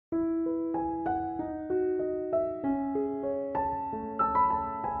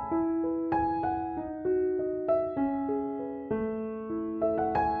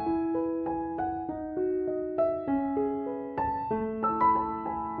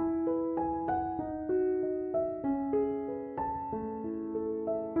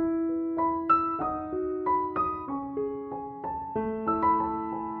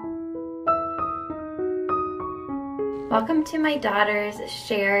Welcome to my daughter's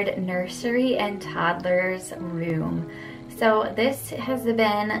shared nursery and toddler's room. So this has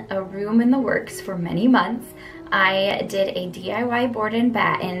been a room in the works for many months. I did a DIY board and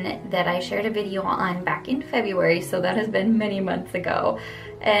batten that I shared a video on back in February, so that has been many months ago.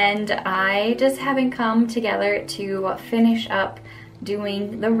 And I just haven't come together to finish up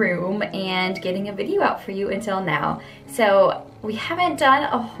doing the room and getting a video out for you until now. So we haven't done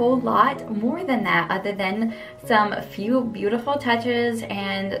a whole lot more than that other than some few beautiful touches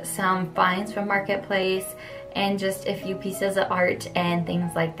and some finds from Marketplace and just a few pieces of art and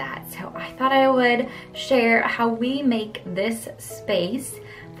things like that. So I thought I would share how we make this space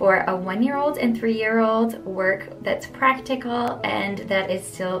for a 1-year-old and 3-year-old work that's practical and that is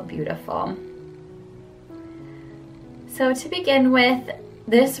still beautiful. So to begin with,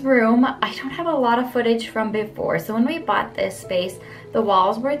 this room, I don't have a lot of footage from before. So when we bought this space, the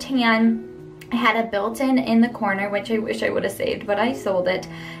walls were tan. I had a built-in in the corner, which I wish I would have saved, but I sold it.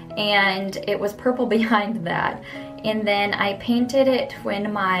 And it was purple behind that. And then I painted it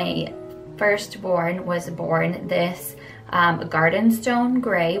when my firstborn was born, this garden stone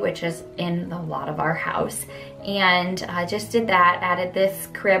gray, which is in a lot of our house. And I just did that, added this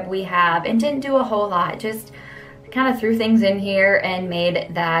crib we have, and didn't do a whole lot, just kind of threw things in here and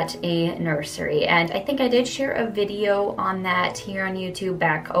made that a nursery. And I think I did share a video on that here on YouTube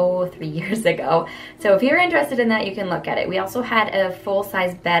back, 3 years ago. So if you're interested in that, you can look at it. We also had a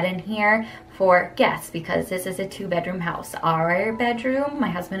full-size bed in here for guests because this is a 2-bedroom house. Our bedroom, my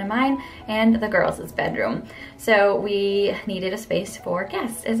husband and mine, and the girls' bedroom. So we needed a space for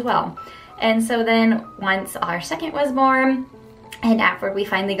guests as well. And so then once our second was born, and after we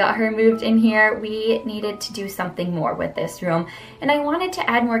finally got her moved in here, we needed to do something more with this room. And I wanted to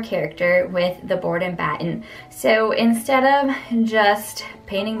add more character with the board and batten. So instead of just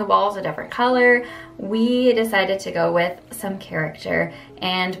painting the walls a different color, we decided to go with some character.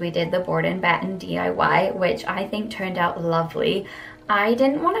 And we did the board and batten DIY, which I think turned out lovely. I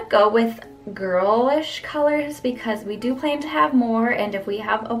didn't want to go with girlish colors because we do plan to have more. And if we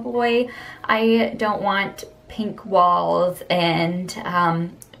have a boy, I don't want pink walls and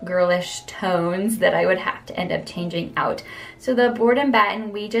girlish tones that I would have to end up changing out. So the board and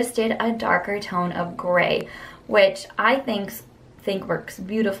batten, we just did a darker tone of gray, which I think works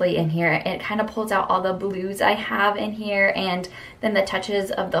beautifully in here. It kind of pulls out all the blues I have in here and then the touches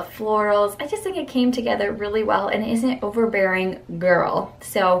of the florals. I just think it came together really well and isn't overbearing girl.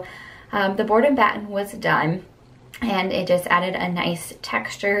 So the board and batten was done. And it just added a nice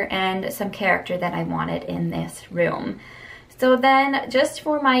texture and some character that I wanted in this room. So then just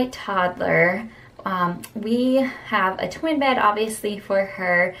for my toddler, we have a twin bed obviously for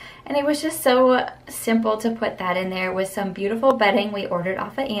her. And it was just so simple to put that in there with some beautiful bedding we ordered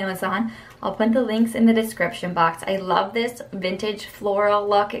off of Amazon. I'll put the links in the description box. I love this vintage floral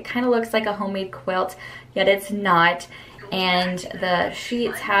look. It kind of looks like a homemade quilt, yet it's not. And the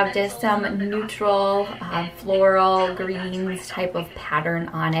sheets have just some neutral floral greens type of pattern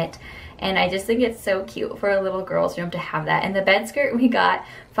on it. And I just think it's so cute for a little girl's room to have that. And the bed skirt we got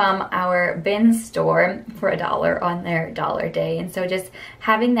from our bin store for $1 on their dollar day. And so just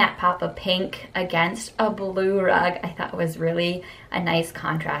having that pop of pink against a blue rug, I thought was really a nice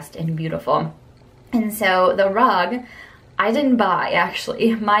contrast and beautiful. And so the rug, I didn't buy,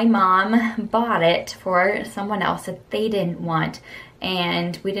 actually. My mom bought it for someone else that they didn't want,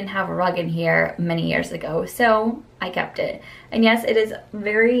 and we didn't have a rug in here many years ago, so I kept it. And yes, it's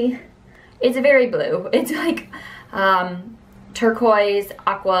very blue. It's like turquoise,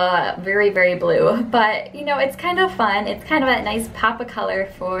 aqua, very, very blue, but you know, it's kind of fun. It's kind of a nice pop of color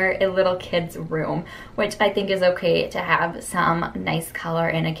for a little kid's room, which I think is okay to have some nice color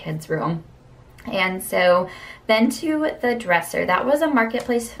in a kid's room. And so then to the dresser, that was a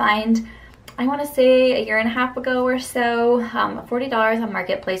Marketplace find, I want to say 1.5 years ago or so, $40 on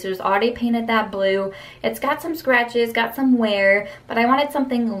Marketplace. It was already painted that blue. It's got some scratches, got some wear, but I wanted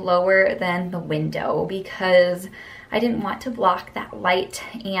something lower than the window because I didn't want to block that light,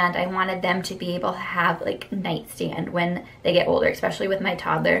 and I wanted them to be able to have like nightstand when they get older, especially with my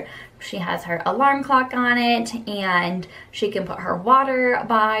toddler. She has her alarm clock on it, and she can put her water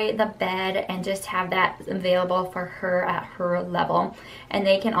by the bed and just have that available for her at her level. And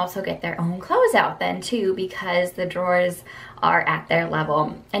they can also get their own clothes out then too, because the drawers are at their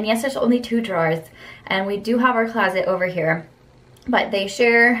level. And yes, there's only 2 drawers, and we do have our closet over here, but they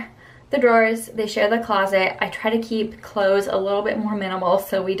share the drawers, they share the closet. I try to keep clothes a little bit more minimal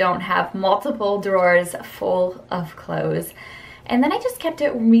so we don't have multiple drawers full of clothes. And then I just kept it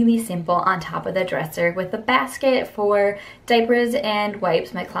really simple on top of the dresser with a basket for diapers and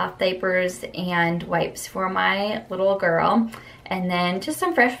wipes, my cloth diapers and wipes for my little girl. And then just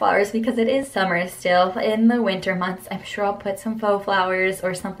some fresh flowers because it is summer still. In the winter months, I'm sure I'll put some faux flowers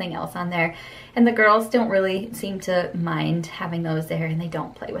or something else on there. And the girls don't really seem to mind having those there, and they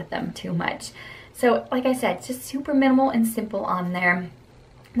don't play with them too much. So like I said, just super minimal and simple on there.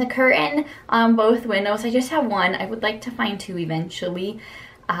 The curtain on both windows, I just have one. I would like to find two eventually.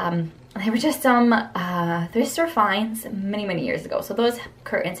 They were just some thrift store finds many years ago, so those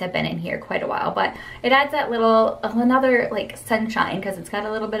curtains have been in here quite a while, but it adds that little another like sunshine because it's got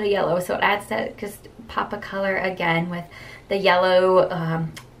a little bit of yellow, so it adds that just pop of color again with the yellow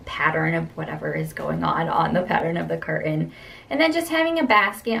pattern of whatever is going on the pattern of the curtain. And then just having a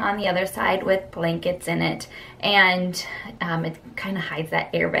basket on the other side with blankets in it, and it kind of hides that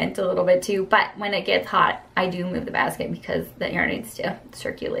air vent a little bit too, but when it gets hot I do move the basket because the air needs to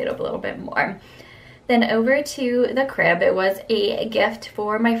circulate a little bit more. Then over to the crib, it was a gift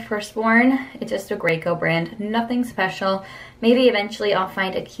for my firstborn. It's just a Graco brand, nothing special. Maybe eventually I'll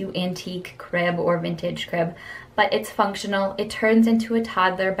find a cute antique crib or vintage crib, but it's functional. It turns into a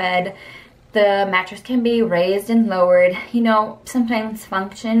toddler bed. The mattress can be raised and lowered. You know, sometimes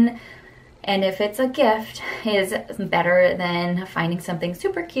function, and if it's a gift, is better than finding something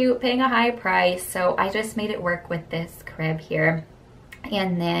super cute, paying a high price. So I just made it work with this crib here.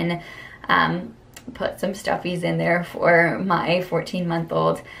 And then put some stuffies in there for my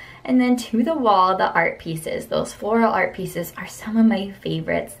 14-month-old. And then to the wall, the art pieces. Those floral art pieces are some of my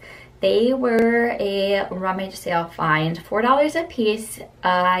favorites. They were a rummage sale find, $4 a piece,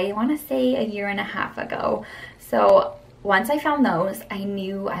 I want to say a year and a half ago. So once I found those, I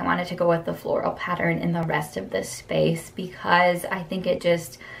knew I wanted to go with the floral pattern in the rest of the space because I think it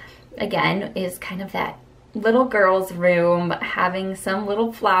just, again, is kind of that little girl's room, having some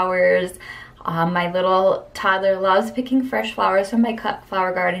little flowers. My little toddler loves picking fresh flowers from my cut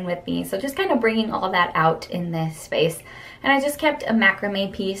flower garden with me, so just kind of bringing all that out in this space. And I just kept a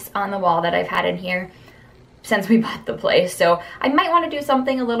macrame piece on the wall that I've had in here since we bought the place. So I might want to do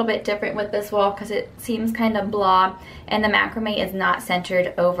something a little bit different with this wall because it seems kind of blah, and the macrame is not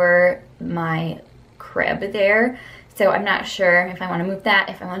centered over my crib there. So I'm not sure if I want to move that,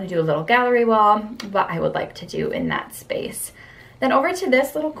 if I want to do a little gallery wall, what I would like to do in that space. Then over to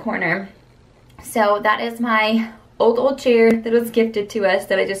this little corner. So that is my old chair that was gifted to us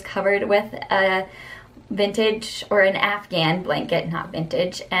that I just covered with a vintage or an Afghan blanket, not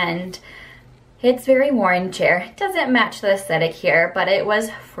vintage, and it's very worn chair. It doesn't match the aesthetic here, but it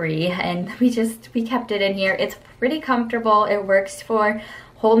was free and we kept it in here. It's pretty comfortable. It works for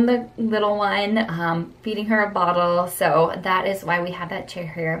holding the little one, feeding her a bottle, so that is why we have that chair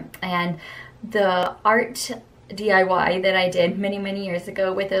here. And the art DIY that I did many years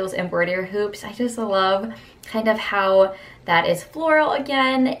ago with those embroidery hoops, I just love kind of how that is floral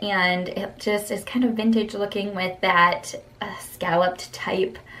again, and it just is kind of vintage looking with that scalloped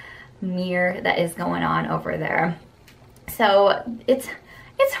type mirror that is going on over there. So it's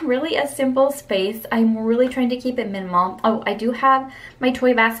really a simple space. I'm really trying to keep it minimal. Oh, I do have my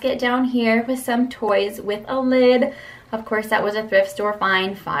toy basket down here with some toys with a lid. Of course, that was a thrift store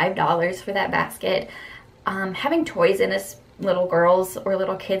find, $5 for that basket. Having toys in this little girls or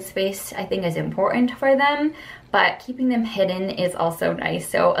little kids space I think is important for them, but keeping them hidden is also nice.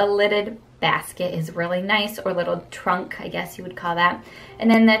 So a lidded basket is really nice, or little trunk, I guess you would call that. And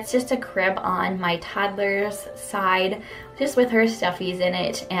then that's just a crib on my toddler's side, just with her stuffies in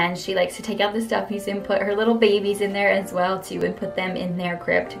it, and she likes to take out the stuffies and put her little babies in there as well too, and put them in their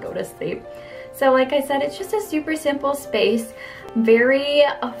crib to go to sleep. So like I said, it's just a super simple space, very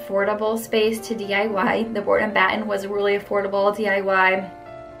affordable space to DIY. The board and batten was really affordable DIY.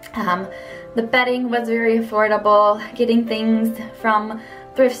 The bedding was very affordable. Getting things from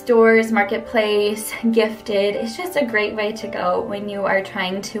thrift stores, marketplace, gifted. It's just a great way to go when you are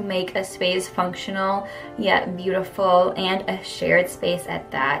trying to make a space functional yet beautiful, and a shared space at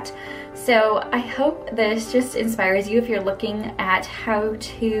that. So I hope this just inspires you if you're looking at how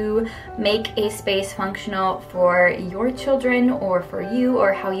to make a space functional for your children or for you,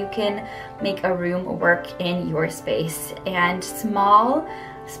 or how you can make a room work in your space. And small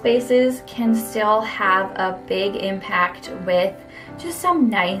spaces can still have a big impact with just some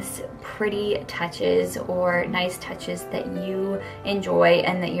nice pretty touches, or nice touches that you enjoy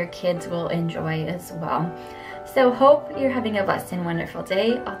and that your kids will enjoy as well. So hope you're having a blessed and wonderful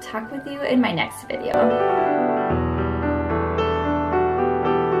day. I'll talk with you in my next video.